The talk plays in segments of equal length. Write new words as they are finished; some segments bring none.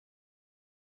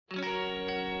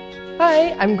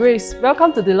Hi, I'm Grace.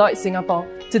 Welcome to Deloitte Singapore.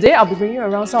 Today I'll be bringing you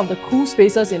around some of the cool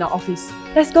spaces in our office.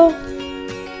 Let's go!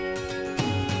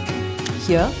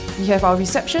 Here, we have our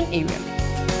reception area.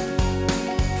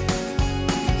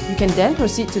 You can then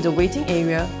proceed to the waiting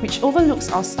area, which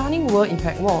overlooks our stunning World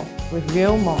Impact Wall with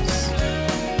real moss.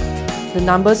 The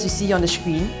numbers you see on the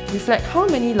screen reflect how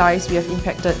many lives we have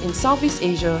impacted in Southeast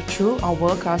Asia through our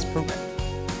world-class program.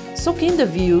 Soak in the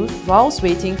view whilst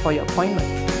waiting for your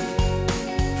appointment.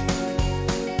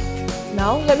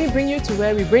 Now, let me bring you to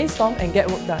where we brainstorm and get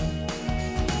work done.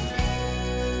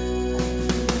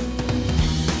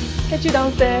 Catch you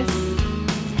downstairs.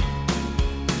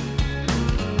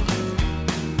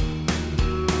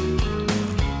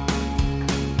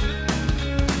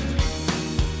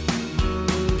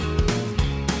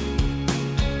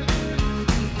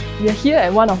 We are here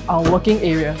at one of our working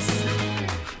areas.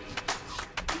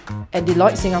 At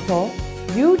Deloitte Singapore,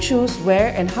 you choose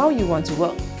where and how you want to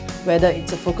work, whether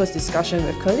it's a focused discussion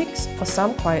with colleagues or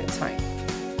some quiet time.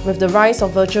 With the rise of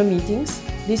virtual meetings,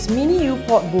 these mini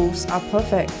U-Port booths are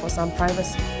perfect for some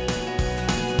privacy.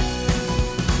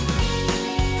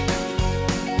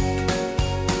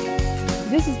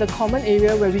 This is the common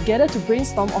area where we gather to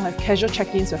brainstorm or have casual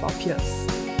check-ins with our peers.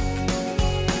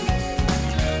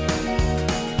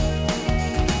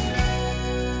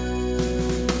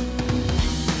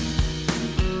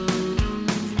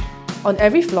 On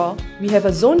every floor, we have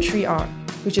a Zone 3R,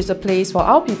 which is a place for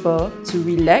our people to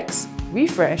relax,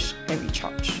 refresh, and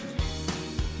recharge.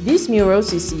 These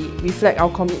murals you see reflect our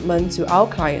commitment to our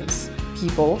clients,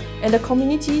 people, and the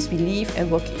communities we live and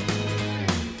work in.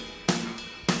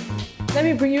 Let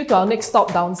me bring you to our next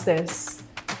stop downstairs.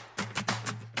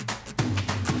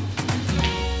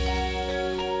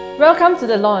 Welcome to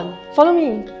the lawn. Follow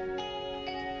me.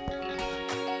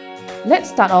 Let's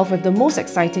start off with the most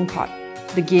exciting part,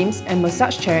 the games and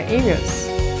massage chair areas.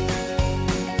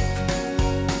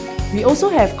 We also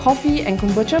have coffee and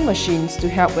kombucha machines to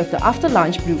help with the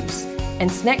after-lunch blues and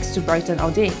snacks to brighten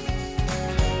our day.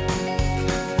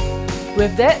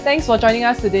 With that, thanks for joining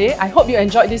us today. I hope you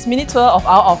enjoyed this mini tour of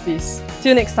our office.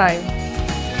 Till next time.